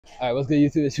Alright, what's good,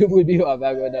 YouTube? It's your boy B-Hop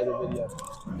back with another video.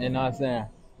 And you know what I'm saying?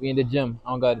 We in the gym. I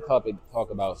don't got a topic to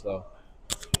talk about, so.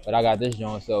 But I got this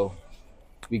joint, so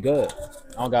we good.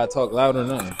 I don't gotta talk loud or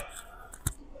nothing.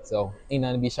 So, ain't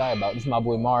nothing to be shy about. This is my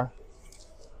boy Mar.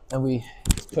 And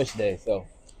it's push day, so,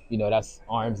 you know, that's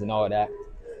arms and all that.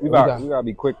 We gotta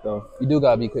be quick, though. You do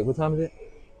gotta be quick. What time is it?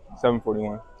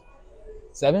 7:41.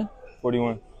 7?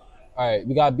 41. Alright,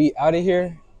 we gotta be out of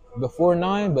here before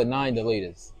 9, but 9 the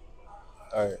latest.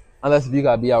 Alright. Unless if you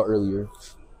gotta be out earlier.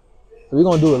 So we're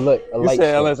gonna do a light You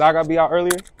said unless I gotta be out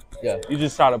earlier? Yeah. You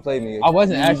just try to play me. I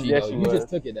wasn't actually, yes, though. You just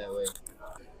took it that way.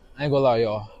 I ain't gonna lie,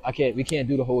 y'all. We can't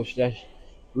do the whole stretch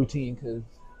routine because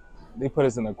they put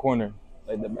us in a corner,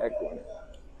 like the back corner.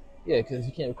 Yeah, because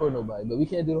you can't record nobody. But we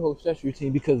can't do the whole stretch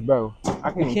routine because, bro,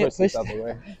 I can't push this out the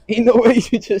way. Ain't no way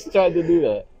you just tried to do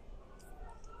that.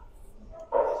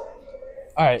 All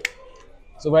right.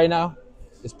 So right now,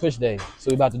 it's push day. So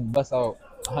we about to bust out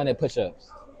 100 push-ups.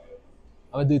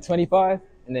 I'm gonna do 25,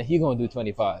 and then he gonna do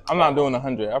 25. I'm not doing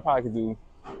 100. I probably could do.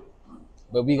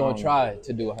 But we gonna try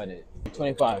to do 100.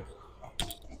 25. All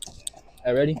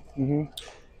right, ready? Mm-hmm. All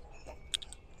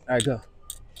right, go.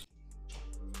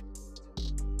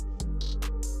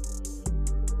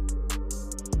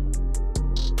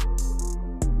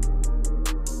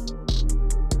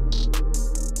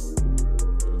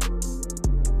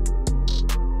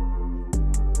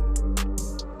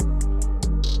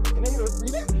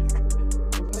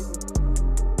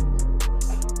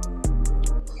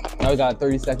 Now we got a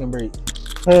 30-second break.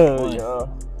 Yeah.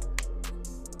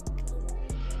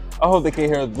 I hope they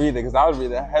can't hear us breathing because I would be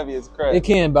the heaviest crap. They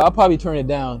can, but I'll probably turn it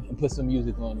down and put some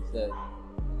music on instead.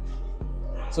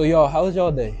 So y'all, how was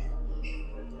y'all day?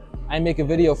 I didn't make a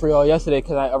video for y'all yesterday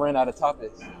because I ran out of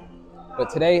topics.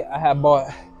 But today I had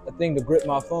bought a thing to grip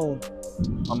my phone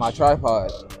on my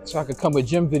tripod so I could come with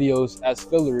gym videos as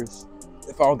fillers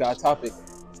if I don't got a topic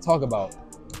to talk about.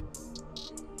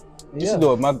 You should do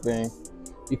a mukbang.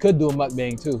 You could do a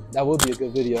mukbang too. That would be a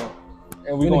good video.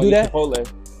 And we're gonna do that? Chipotle.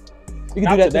 We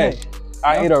can do that today.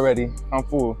 I ate already. I'm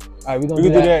full. All right, we can do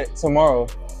that tomorrow.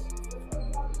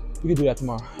 We can do that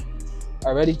tomorrow.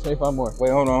 All right, ready? 25 more.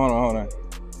 Wait, hold on.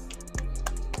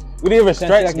 We didn't even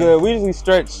stretch good. We usually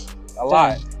stretch a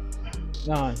lot.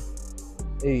 9,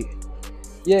 8.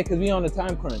 Yeah, because we on the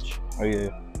time crunch. Oh, yeah.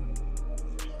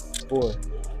 4,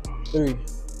 3,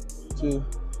 2,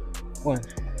 1.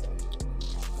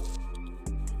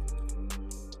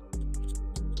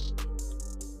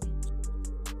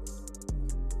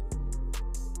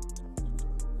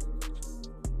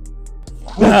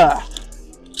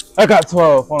 I got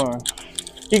 12. Hold on.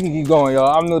 He can keep going,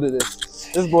 y'all. I'm new to this.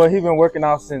 This boy, he been working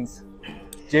out since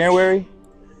January.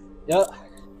 Yep.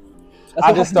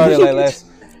 I just started like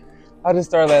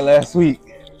last week.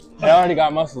 And I already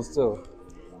got muscles too.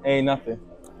 Ain't nothing.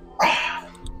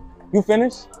 You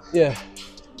finished? Yeah.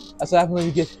 That's what happens when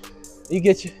you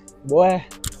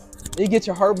get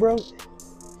your heart broke.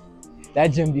 That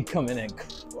gym be coming in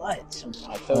clutch.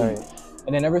 I tell you.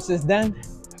 And then ever since then,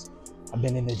 I've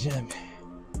been in the gym.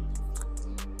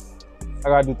 I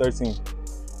gotta do 13.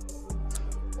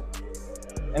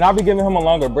 And I'll be giving him a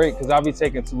longer break because I'll be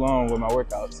taking too long with my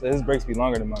workouts. So his breaks be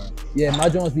longer than mine. Yeah, my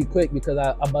joints be quick because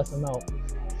I bust them out.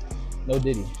 No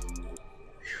diddy.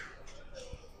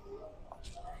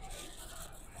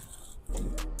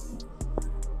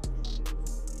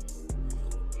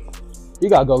 You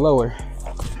gotta go lower.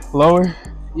 Lower?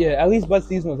 Yeah, at least bust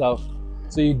these ones out.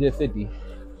 So you did 50.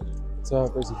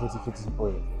 12, 13, 14, 15,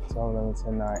 14, 12, 11,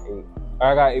 10, 9, 8. All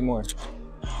right, I got 8 more.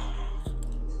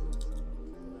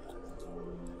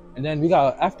 And then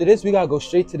after this, we gotta go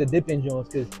straight to the dipping joints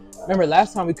because remember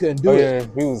last time we couldn't do it. Yeah,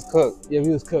 we was cooked. Yeah, we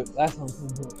was cooked. Last time we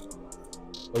couldn't do it.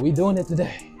 But we doing it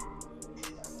today.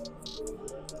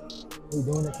 We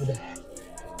doing it today.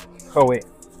 Oh, wait.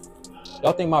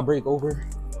 Y'all think my break over?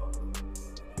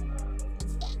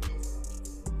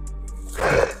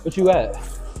 What you at?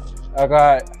 I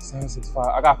got 7, 6, 5.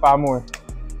 I got 5 more.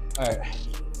 All right.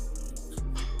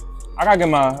 I gotta get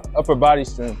my upper body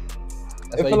strength.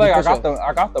 I feel like I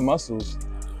got the muscles.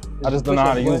 I just don't know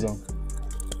how to use them.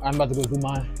 I'm about to go do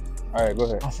mine. All right, go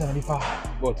ahead. I'm 75.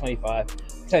 Well, 25.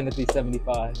 Technically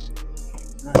 75.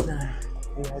 I'm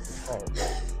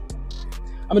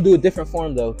gonna do a different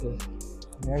form though, cause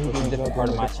yeah, you do a different part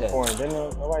of my chest.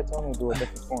 Nobody told me to do a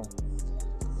different form.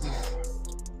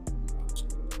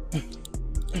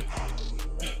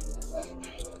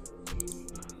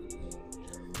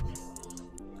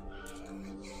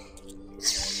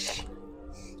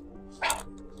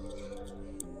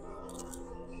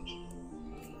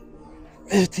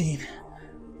 $15.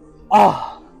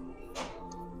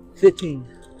 15.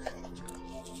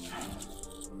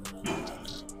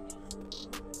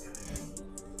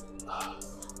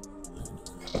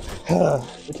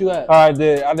 What you at? I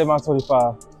did my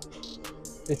 25.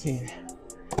 15.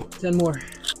 10 more. 10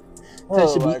 Oh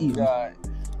should my be eaten. God.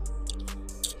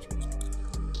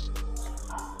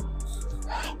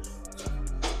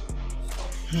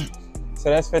 So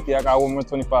that's 50. I got one more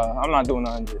 25. I'm not doing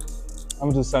 100. I'm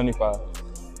gonna do 75.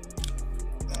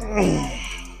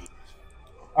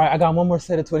 All right, I got one more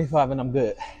set of 25 and I'm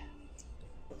good.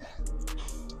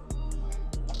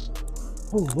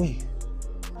 Oh, wait.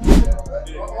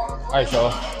 All right,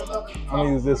 y'all. I'm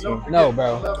gonna use this one. No,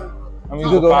 bro. I'm You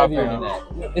gonna could use go 5 heavier than pounds.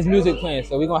 that. It's music playing,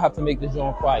 so we're gonna have to make this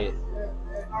joint quiet.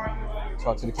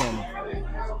 Talk to the camera.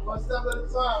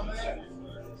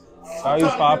 So I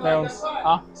use 5 pounds.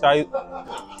 Huh? So I use...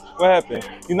 What happened?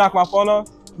 You knocked my phone off?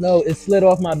 No, it slid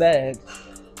off my bag.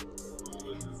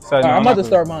 So, All right, I'm about to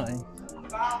start mine.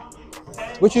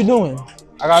 What you doing?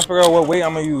 I gotta figure out what weight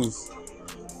I'm gonna use.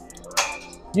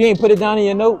 You ain't put it down in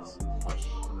your notes?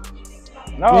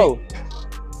 No.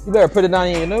 You better put it down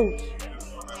in your notes.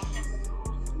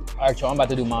 All right, y'all, I'm about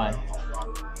to do mine.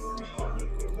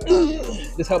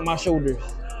 Just help my shoulders.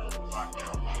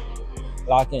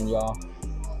 Lock in, y'all.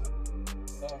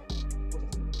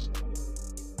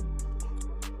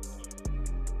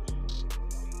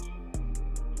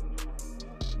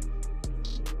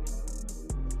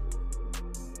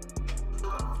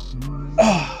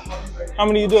 How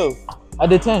many you do? I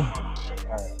did 10.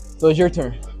 So it's your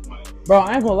turn. Bro,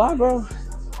 I ain't gonna lie, bro.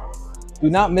 Do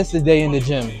not miss a day in the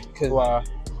gym. Cause Wow.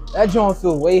 that joint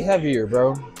feel way heavier,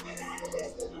 bro.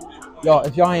 Y'all,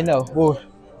 if y'all ain't know, well,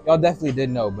 y'all definitely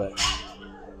didn't know, but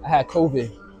I had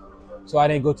COVID. So I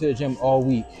didn't go to the gym all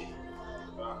week.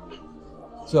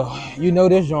 So you know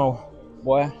this joint,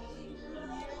 boy.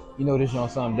 You know this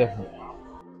joint something different.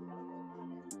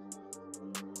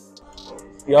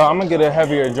 Yo, I'm gonna get a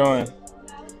heavier joint.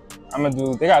 I'm gonna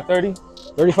do, they got 30?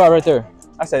 35 right there.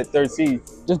 I said 30.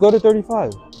 Just go to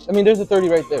 35. I mean, there's a 30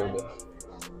 right there,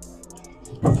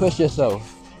 but push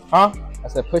yourself. Huh? I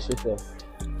said push yourself.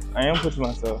 I am pushing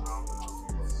myself.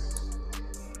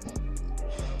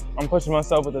 I'm pushing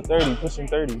myself with a 30, pushing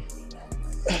 30.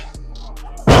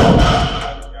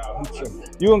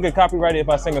 You gonna get copyrighted if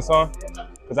I sing a song?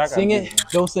 Cause I Sing it,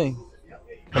 don't sing.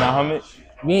 Can I hum it?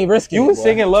 We ain't risking You it, was boy.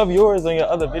 singing Love Yours on your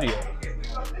other video.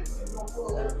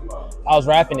 I was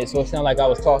rapping it, so it sounded like I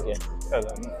was talking. Shut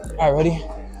up. All right, ready?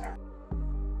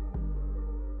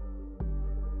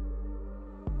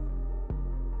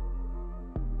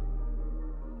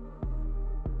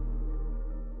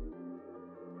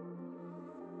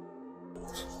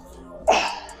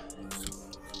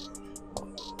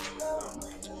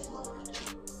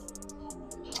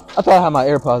 I thought I had my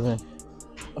AirPods in.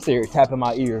 I see you're tapping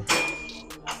my ear.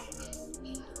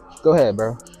 Go ahead,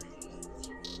 bro.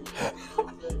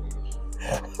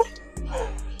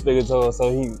 Nigga told us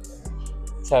so he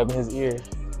tapping his ear.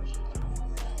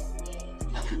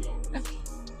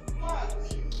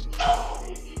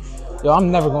 Yo,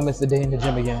 I'm never gonna miss a day in the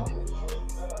gym again.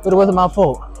 But it wasn't my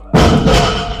fault.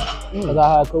 Because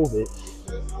I had COVID.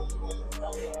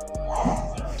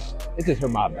 It just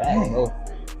hurt my back, bro.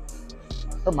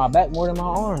 Hurt my back more than my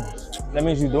arms. That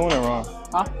means you're doing it wrong.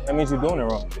 Huh? That means you're doing it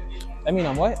wrong. I mean,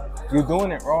 I'm what? You're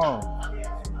doing it wrong.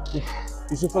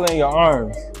 You should feel it in your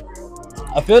arms.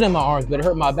 I feel it in my arms, but it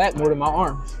hurt my back more than my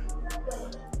arms.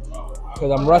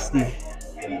 Because I'm rusty.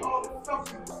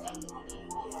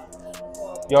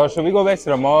 Yo, should we go back to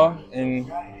the mall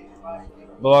and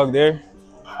vlog there?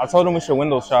 I told him we should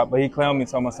window shop, but he clowned me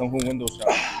talking about some who window shop.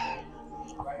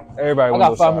 Everybody I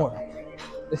window got 5 shop. more.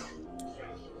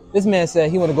 This man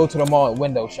said he want to go to the mall and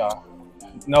window shop.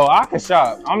 No, I can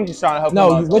shop. I'm just trying to help him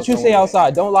No, out. what you say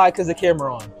outside? Don't lie because the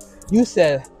camera on. You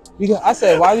said, I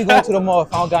said, why we going to the mall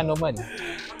if I don't got no money?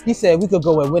 He said we could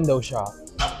go and window shop.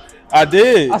 I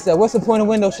did. I said, what's the point of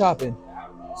window shopping?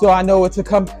 So I know what to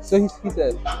come. So he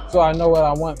said, so I know what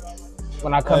I want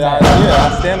when I come back. Yeah,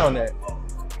 I stand on that.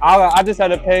 I just had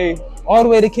to pay. All the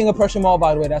way to King of Prussia Mall,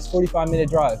 by the way. That's 45-minute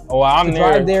drive. Oh, well, I'm To near.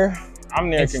 drive there, I'm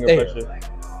near and King stay. of Prussia.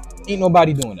 ain't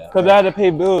nobody doing that. Cause I had to pay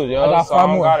bills, yo. I got so 5 I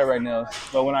don't more. got it right now.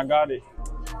 But when I got it,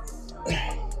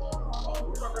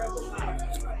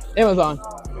 Amazon.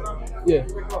 Yeah.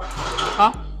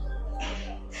 Huh?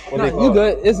 what Nah, they you call?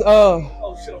 good. It's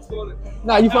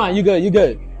Nah, you fine. You good. You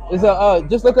good. It's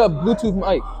just look up Bluetooth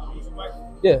mic.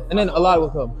 Yeah, and then a lot will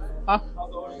come. Huh?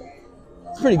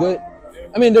 It's pretty good.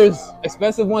 I mean, there's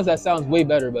expensive ones that sounds way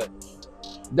better, but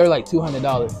they're like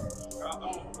 $200.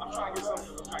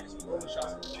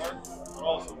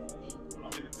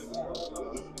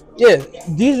 Yeah,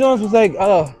 these ones was like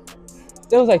that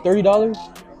was like $30.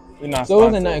 We're not So it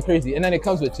wasn't sponsored. nothing crazy, and then it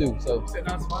comes with 2. So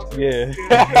Yeah.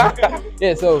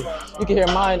 yeah, so you can hear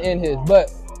mine and his,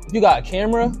 but If you got a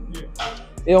camera,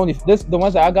 the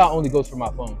ones that I got only goes for my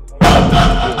phone.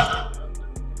 Yeah.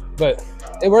 But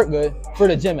it worked good for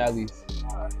the gym at least.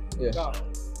 Yeah.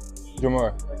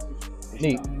 Jamar.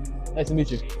 Neat. Nice to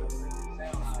meet you.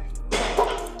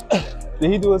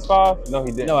 Did he do his 5? No,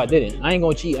 he didn't. No, I didn't. I ain't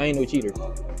gonna cheat. I ain't no cheater.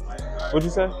 What'd you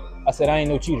say? I said I ain't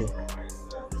no cheater.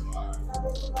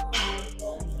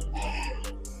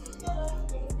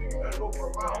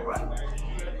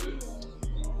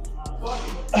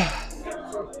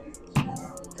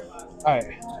 All right,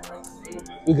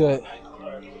 we good.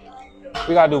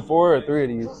 We gotta do 4 or 3 of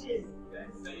these.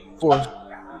 4.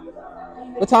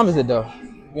 What time is it though?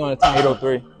 You on the time?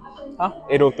 8:03. Huh?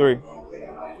 8:03.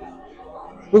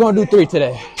 We're gonna do 3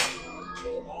 today.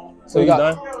 So you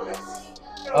done?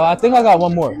 I think I got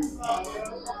one more.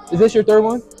 Is this your 3rd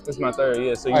one? This is my 3rd,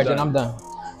 yeah. So you All right, done. then I'm done.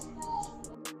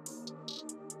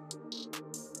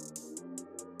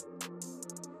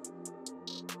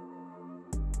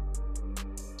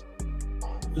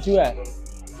 What you at?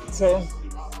 10.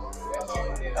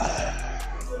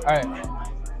 All right.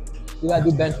 We gotta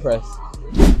do bench press.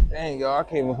 Dang, yo, I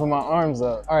can't even put my arms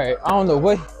up. All right. I don't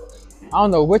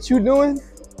know what you doing.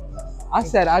 I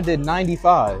said I did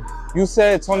 95. You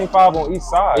said 25 on each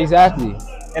side. Exactly.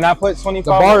 And I put 25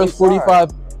 The bar on is each 45.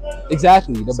 side.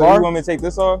 Exactly. The So bar. you want me to take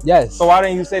this off? Yes. So why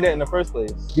didn't you say that in the first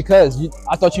place? Because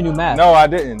I thought you knew math. No, I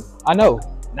didn't. I know.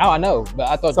 Now I know, but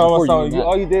I thought before you knew math.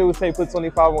 All you did was say put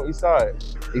 25 on each side.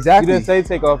 Exactly. You didn't say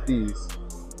take off these.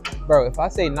 Bro, if I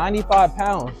say 95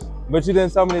 pounds. But you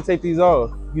didn't tell me to take these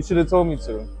off. You should have told me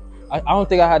to. I don't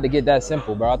think I had to get that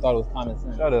simple, bro. I thought it was common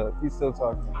sense. Shut up. You still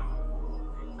talking.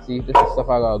 See, this is stuff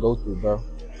I gotta go through, bro.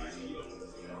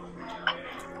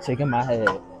 Shaking my head.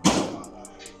 All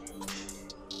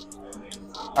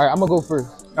right, I'm gonna go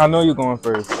first. I know you're going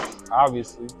first.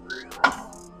 Obviously.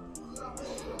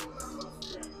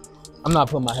 I'm not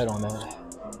putting my head on that.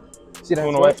 See that? You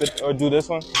wanna wipe it or do this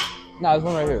one? Nah, there's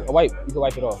one right here. A wipe. You can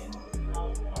wipe it off.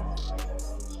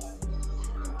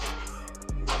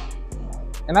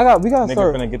 And we gotta Nigga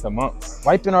start finna get the mumps.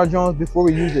 wiping our joints before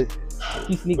we use it.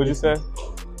 He sneak What'd you say?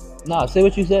 Nah, say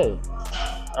what you said.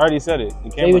 I already said it.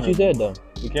 The Say camera what you heard me. said though.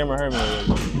 The camera heard me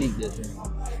already. Sneak this. Man.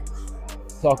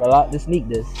 Talk a lot to sneak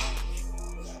this.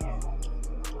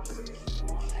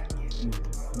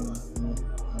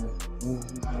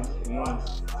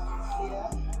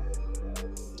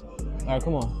 All right,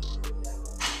 come on.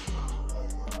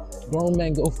 Grown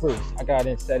men go first. I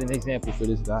gotta set an example for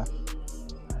this guy.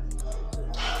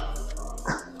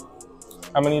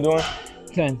 How many you doing?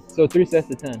 10. So 3 sets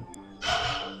of 10.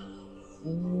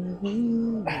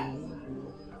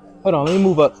 Hold on, let me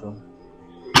move up some.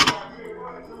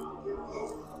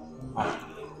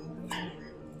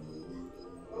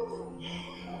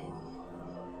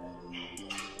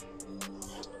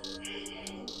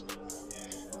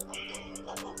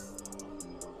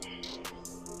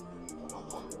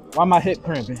 Why my hip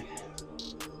cramping?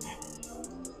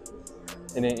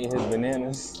 And then eat his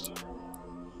bananas.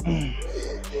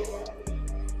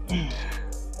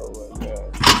 Oh my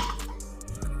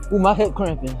god. Ooh, my hip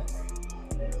cramping.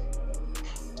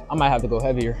 I might have to go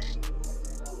heavier.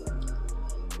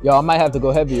 Yo, I might have to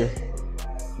go heavier.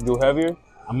 Do heavier?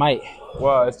 I might.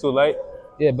 Wow, it's too light.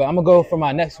 Yeah, but I'm gonna go for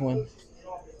my next one.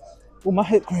 Ooh, my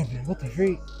hip cramping. What the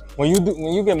freak? When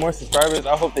you get more subscribers,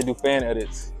 I hope they do fan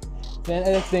edits. Man,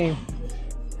 that thing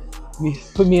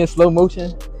put me in slow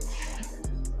motion.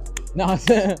 Know what I'm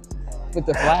saying? With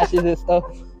the flashes and stuff.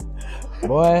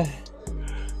 Boy,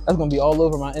 that's gonna be all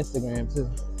over my Instagram too.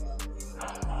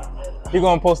 You're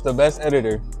gonna post the best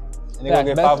editor, and they're gonna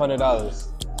get Best- $500.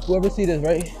 Whoever see this,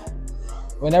 right?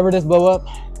 Whenever this blow up,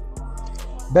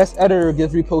 best editor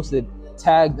gets reposted,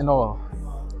 tagged and all.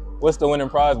 What's the winning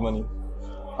prize money?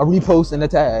 A repost and a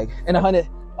tag and $100.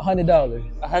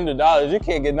 $100. You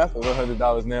can't get nothing with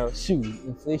 $100 now. Shoot,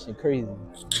 inflation crazy. All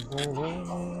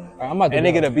right, I'm about to And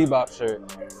they go. get a Bebop shirt.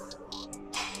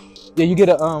 Yeah, you get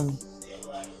a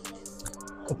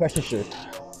compression shirt.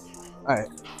 All right.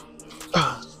 All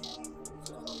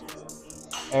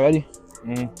right, ready?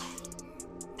 Mm-hmm.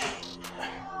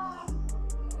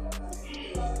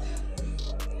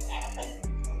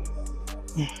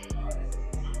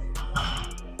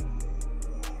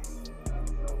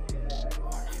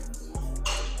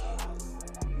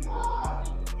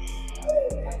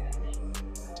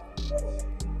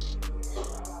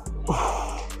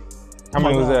 How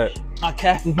many was that? My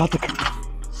calf is about to come.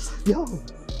 Yo.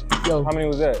 How many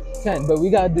was that? 10, but we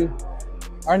gotta do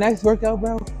our next workout,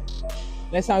 bro.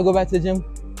 Next time we go back to the gym,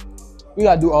 we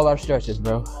gotta do all our stretches,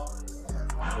 bro.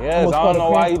 Yes, Almost I caught don't a know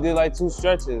why cramp. you did like 2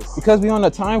 stretches. Because we on a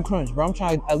time crunch, bro. I'm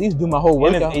trying to at least do my whole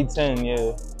And workout. it's 8:10,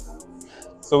 yeah.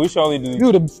 So we should only do. You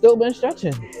would have still been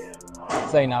stretching.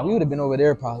 Say, nah, we would have been over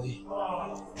there probably.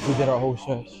 We did our whole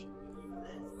stretch.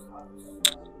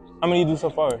 How many you do so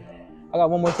far? I got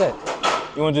one more set.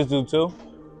 You want to just do 2?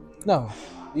 No,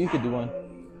 you could do one.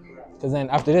 Because then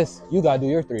after this, you got to do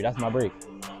your 3. That's my break.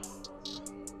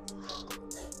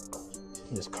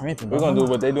 I'm just cramping, bro. We're going to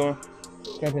do what they doing?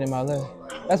 Cramping in my leg.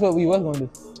 That's what we was going to do.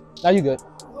 Now you good.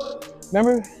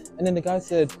 Remember? And then the guy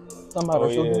said something about our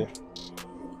children.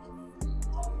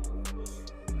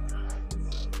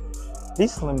 He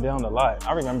slimmed down a lot.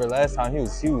 I remember last time he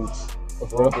was huge. With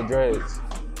the dreads.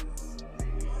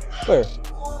 Where?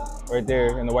 Right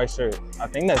there in the white shirt. I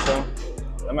think that's him.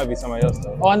 That might be somebody else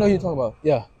though. Oh, I know who you're talking about.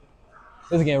 Yeah.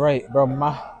 This is getting right, bro.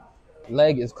 My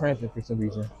leg is cramping for some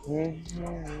reason.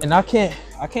 And I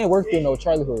can't work through no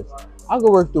Charlie horse. I'll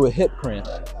go work through a hip cramp.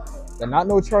 But not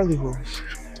no Charlie horse.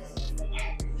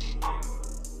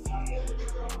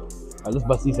 Alright, let's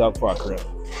bust these out before I cramp.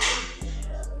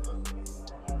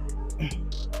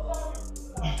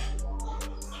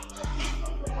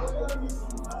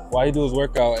 While you do his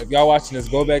workout, if y'all watching this,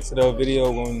 go back to the video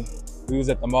when we was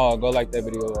at the mall. Go like that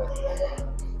video up.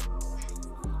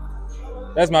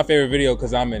 That's my favorite video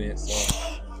because I'm in it. So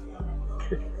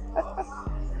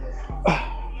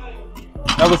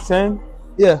that was 10?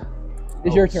 Yeah.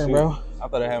 It's your turn, bro. I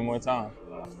thought I had more time.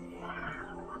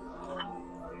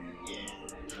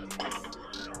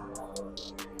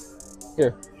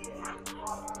 Here.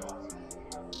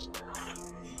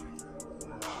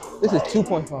 This is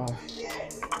 2.5.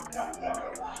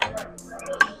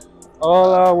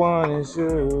 All I want is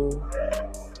you.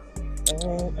 I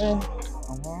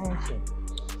want you.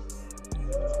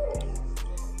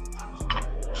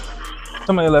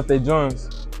 Somebody left their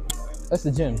joints. That's the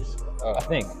gyms, I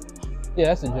think. Yeah,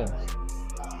 that's the gyms.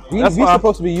 We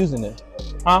supposed to be using it.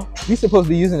 Huh? We supposed to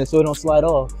be using it so it don't slide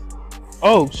off.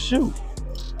 Oh, shoot.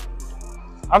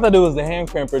 I thought it was the hand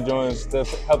cramper joints to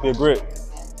help your grip.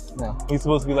 No. He's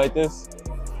supposed to be like this?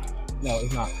 No,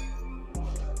 it's not.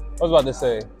 I was about to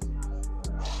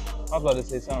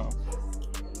say something.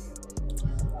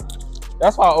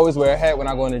 That's why I always wear a hat when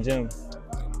I go in the gym.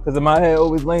 Because of my head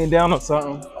always laying down or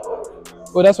something.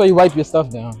 Well, that's why you wipe your stuff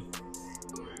down.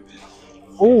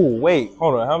 Oh, wait.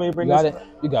 Hold on. How many bring You got this? it?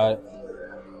 You got it.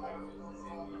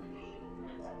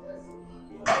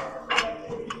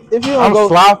 If you don't I'm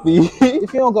sloppy.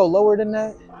 If you don't go lower than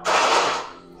that,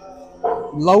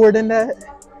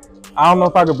 I don't know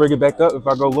if I could bring it back up if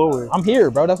I go lower. I'm here,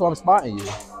 bro. That's why I'm spotting you.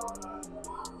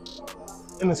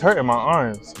 And it's hurting my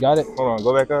arms. Got it? Hold on.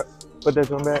 Go back up. Put that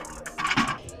one back.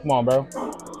 Come on, bro.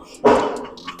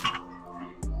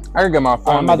 I can get my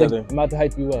phone together. I'm about to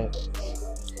hype you up.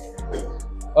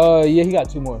 Yeah, he got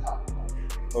 2 more.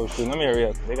 Oh, shoot. Let me hurry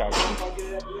up. They got one.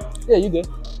 Yeah, you good.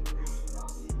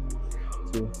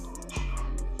 2,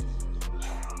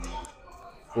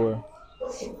 4,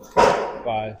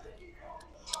 5,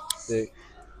 6,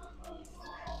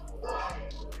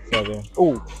 7.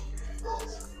 Ooh.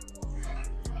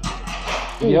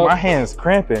 Yep. My hand's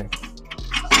cramping.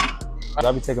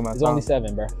 I'll be taking my time. It's only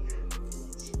 7, bro.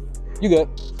 You good.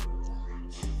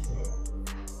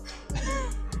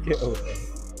 Get O-head.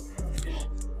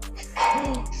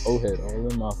 O-head all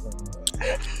in my phone.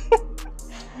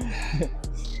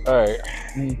 All right.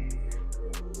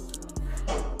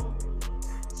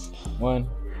 1,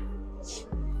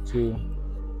 2,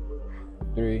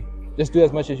 3. Just do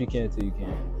as much as you can until you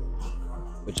can.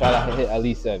 But try to hit at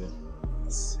least 7.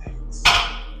 6.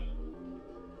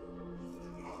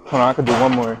 Hold on, I could do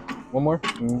one more. One more?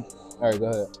 All right, go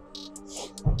ahead.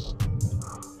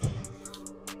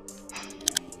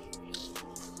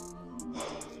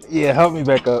 Yeah, help me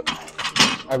back up.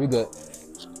 All right, we good.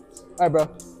 All right, bro.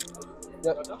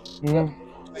 Yep. Yep.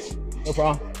 No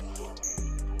problem.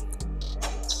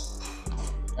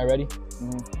 All right, ready?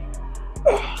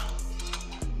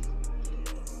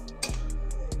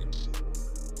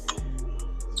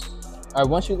 All right,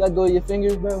 once you let go of your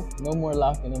fingers, bro, no more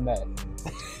locking them back.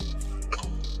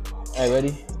 All right,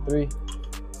 ready? 3,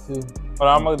 2. Hold on,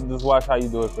 I'm gonna just watch how you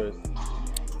do it first.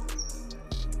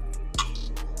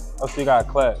 Oh, so you gotta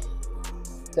clap.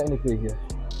 Technically, yeah.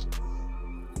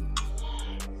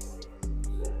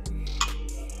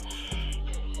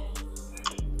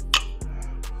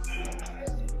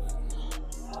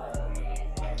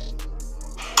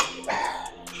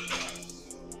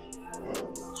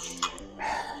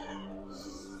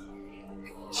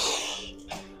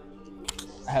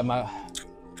 I have my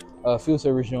field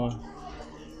service on,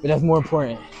 but that's more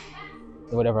important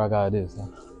than whatever I gotta do. So.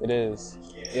 It is.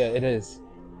 Yeah, it is.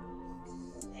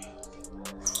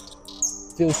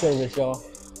 Field service, y'all.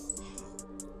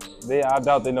 I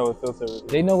doubt they know what field service is.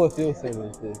 They know what field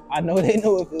service is. I know they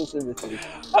know what field service is.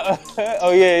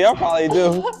 Oh yeah, y'all probably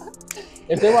do.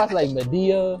 If they watch like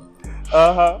Medea,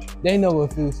 they know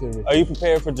what field service is. Are you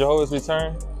prepared for Jehovah's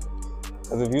Return?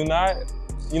 Because if you're not,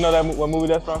 you know that what movie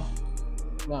that's from?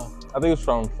 No. I think it's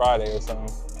from Friday or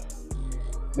something.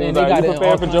 Man, Like, they got you it in prepared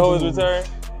all for kinds Jehovah's of Return?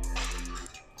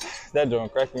 That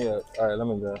joint cracked me up. All right, let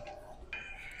me go.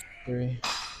 3,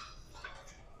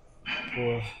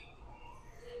 4,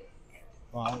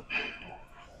 5,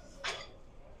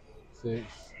 6,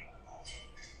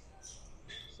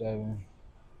 7,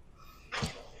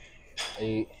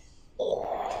 8,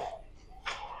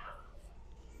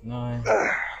 9,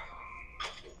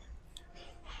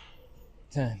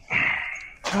 10.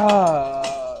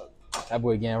 That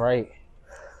boy getting right.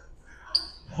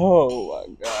 Oh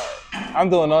my God. I'm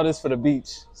doing all this for the beach.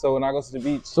 So when I go to the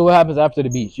beach. So what happens after the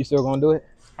beach? You still gonna do it?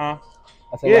 Huh?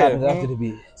 I said, what happens after the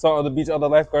beach? So on the beach, all the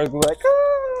lifeguards be like,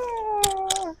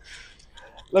 ah,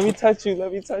 let me touch you,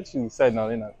 let me touch you. Said no,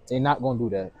 they're not. They're not gonna do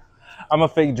that. I'm a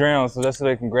fake drown, so that's so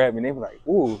they can grab me. And they be like,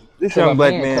 ooh, this young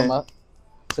black man. Come up,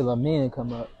 till a man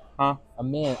come up. Huh?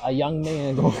 A young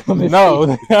man gonna come and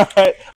No.